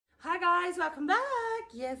guys, welcome back.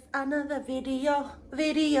 Yes, another video.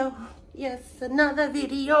 Yes, another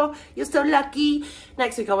video. You're so lucky.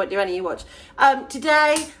 Next week I won't do any, you watch.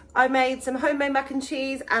 Today I made some homemade mac and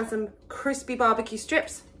cheese and some crispy barbecue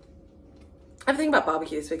strips. Everything about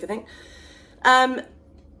barbecue this week, I think.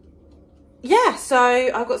 Yeah, so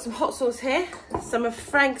I've got some hot sauce here. Some of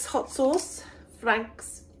Frank's hot sauce.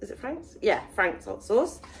 Is it Frank's? Yeah, Frank's hot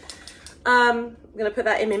sauce. I'm gonna put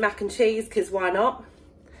that in my mac and cheese because why not?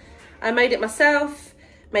 I made it myself,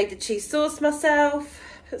 made the cheese sauce myself,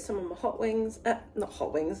 put some on my hot wings, not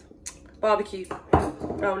hot wings, barbecue.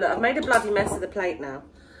 Oh look, I've made a bloody mess of the plate now.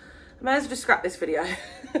 I may as well just scrap this video.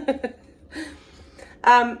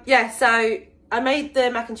 Yeah, so I made the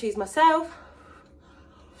mac and cheese myself.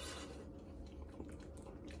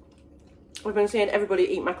 I've been seeing everybody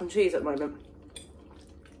eat mac and cheese at the moment.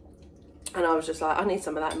 And I was just like, I need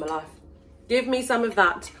some of that in my life. Give me some of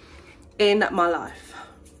that in my life.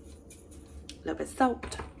 A little bit of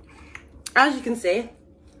salt. As you can see,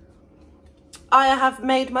 I have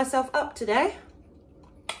made myself up today.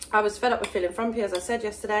 I was fed up with feeling frumpy, as I said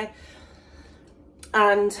yesterday.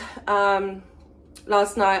 And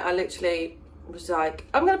last night I literally was like,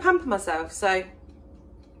 I'm going to pamper myself. So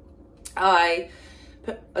I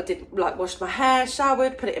did like washed my hair,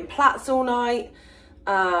 showered, put it in plaits all night.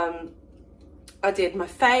 I did my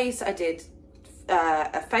face, I did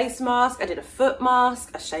a face mask, I did a foot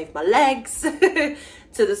mask, I shaved my legs.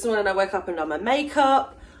 So this morning I woke up and done my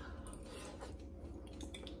makeup.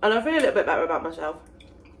 And I feel a little bit better about myself.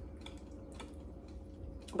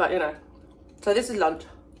 But you know, so this is lunch.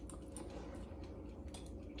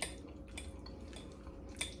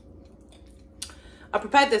 I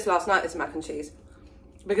prepared this last night, this mac and cheese,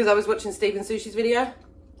 because I was watching Stephen Sushi's video.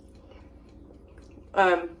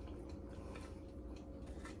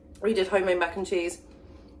 We did homemade mac and cheese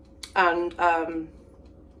and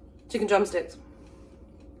chicken drumsticks.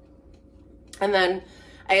 And then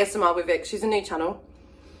ASMR with Vic, she's a new channel.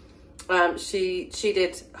 She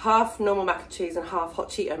did half normal mac and cheese and half hot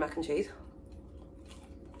Cheeto mac and cheese.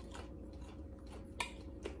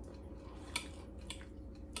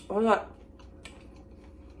 I was like,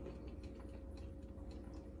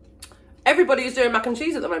 everybody is doing mac and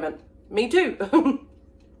cheese at the moment. Me too.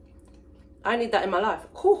 I need that in my life.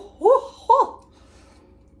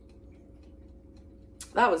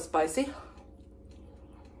 That was spicy.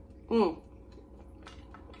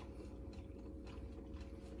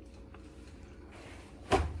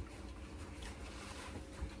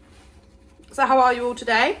 So how are you all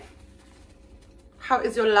today? How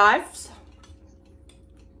is your lives?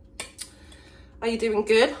 Are you doing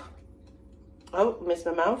good? Oh, missed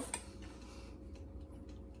my mouth.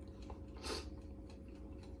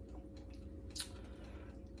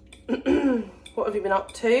 What have you been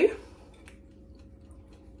up to?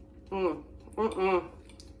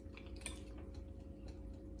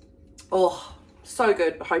 Oh, so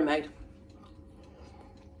good, homemade.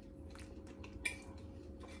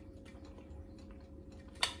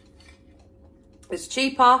 It's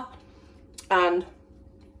cheaper and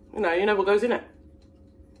you know what goes in it.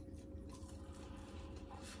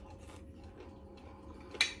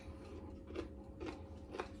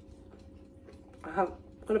 I'm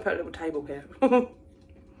gonna put a little table here.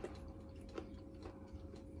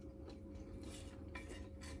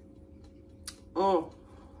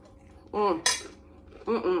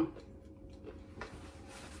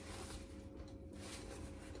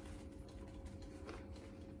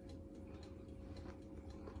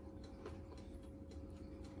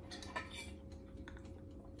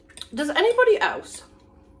 Does anybody else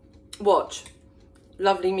watch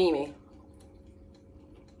Lovely Mimi?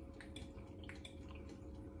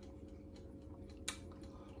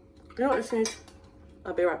 You know what this needs?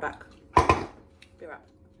 I'll be right back. Be right.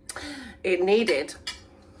 It needed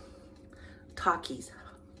Takis.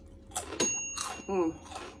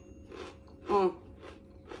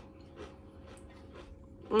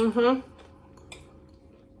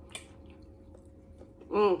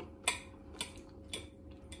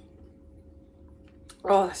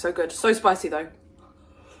 Oh, that's so good. So spicy though. You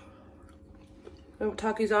know what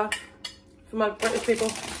Takis are for my British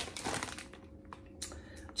people?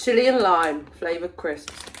 Chili and lime flavoured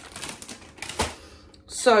crisps.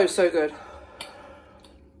 So good.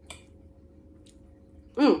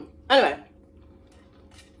 Anyway,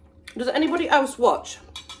 does anybody else watch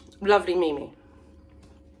Lovely Mimi?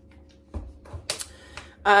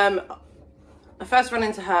 I first ran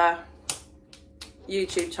into her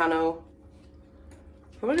YouTube channel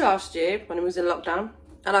probably last year when it was in lockdown,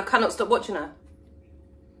 and I cannot stop watching her.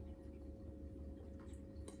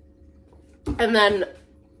 And then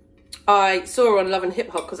I saw her on Love and Hip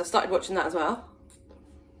Hop because I started watching that as well.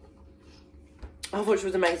 I thought she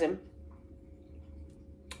was amazing.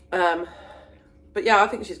 But yeah, I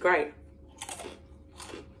think she's great.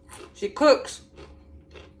 She cooks,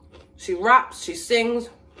 she raps, she sings,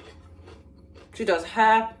 she does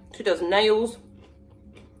hair, she does nails.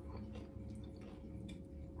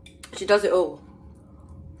 She does it all.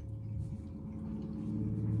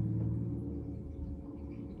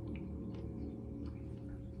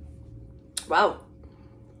 Wow.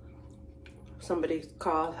 Somebody's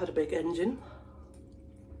car had a big engine.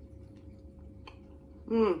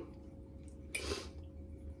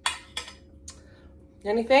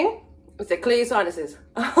 Anything? Is it clear your sinuses?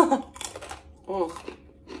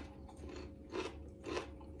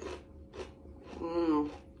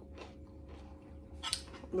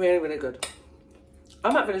 Really, really good.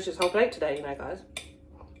 I might finish this whole plate today, you know, guys.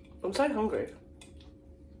 I'm so hungry.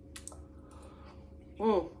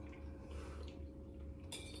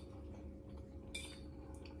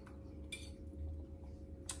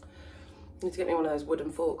 Need to get me one of those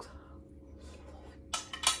wooden forks.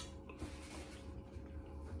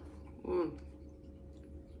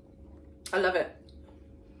 I love it.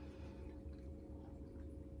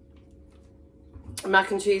 Mac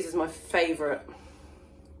and cheese is my favourite.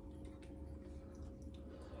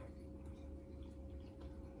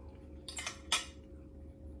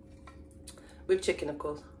 With chicken, of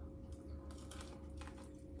course.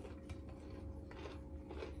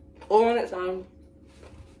 Or on its own.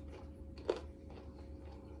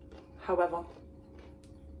 However.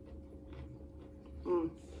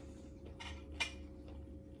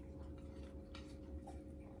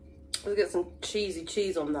 Let's get some cheesy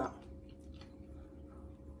cheese on that.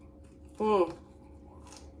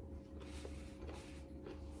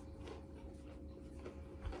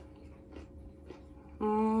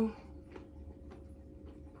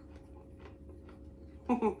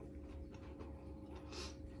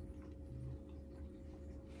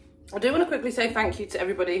 I do want to quickly say thank you to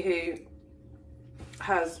everybody who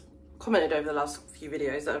has commented over the last few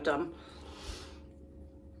videos that I've done.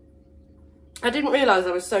 I didn't realise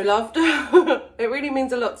I was so loved. It really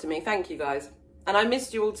means a lot to me. Thank you, guys. And I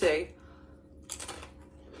missed you all too.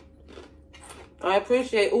 I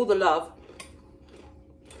appreciate all the love.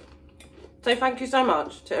 So thank you so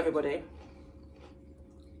much to everybody.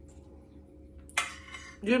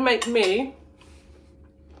 You make me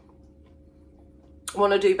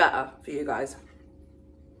want to do better for you guys.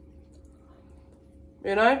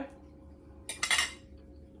 You know?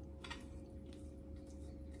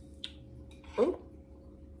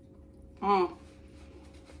 Ooh.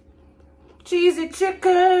 Cheesy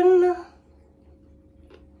chicken.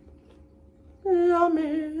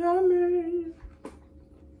 Yummy, yummy.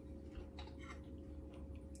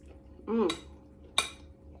 I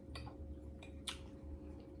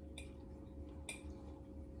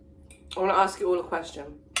want to ask you all a question.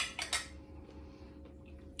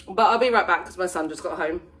 But I'll be right back because my son just got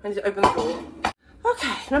home. I need to open the door.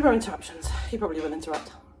 Okay, no more interruptions. He probably will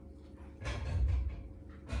interrupt.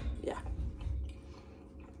 Yeah.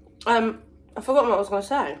 I forgot what I was going to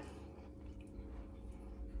say.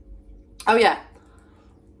 Oh yeah.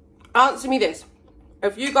 Answer me this.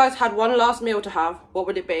 If you guys had one last meal to have, what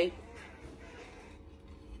would it be?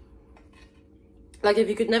 Like if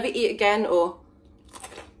you could never eat again, or,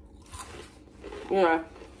 you know,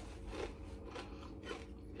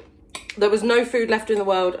 there was no food left in the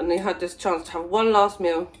world and you had this chance to have one last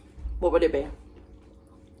meal, what would it be?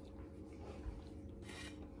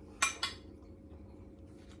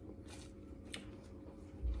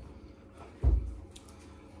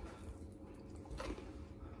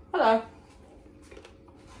 Hello.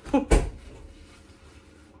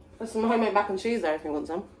 There's some homemade mac and cheese there if you want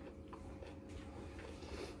some.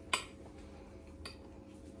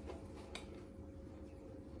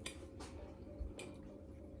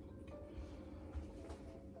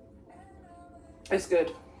 It's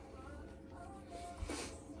good.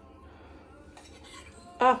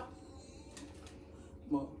 Ah.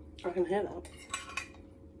 What? I can hear that.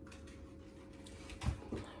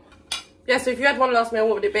 Yeah, so if you had one last meal,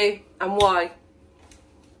 what would it be and why?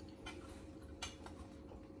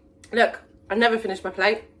 Look, I never finished my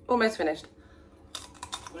plate. Almost finished.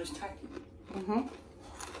 Where's Takis?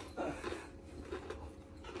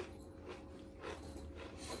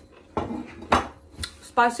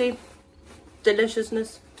 Spicy.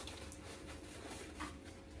 Deliciousness.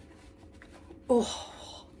 Oh.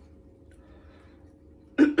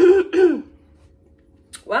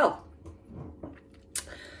 Well,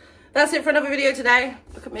 that's it for another video today.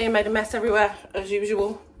 Look at me, I made a mess everywhere as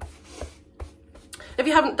usual. If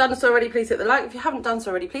you haven't done so already, please hit the like. If you haven't done so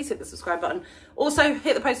already, please hit the subscribe button. Also,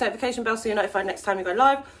 hit the post notification bell so you're notified next time we go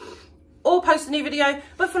live or post a new video.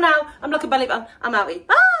 But for now, I'm like a belly button. I'm outie.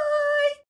 Bye!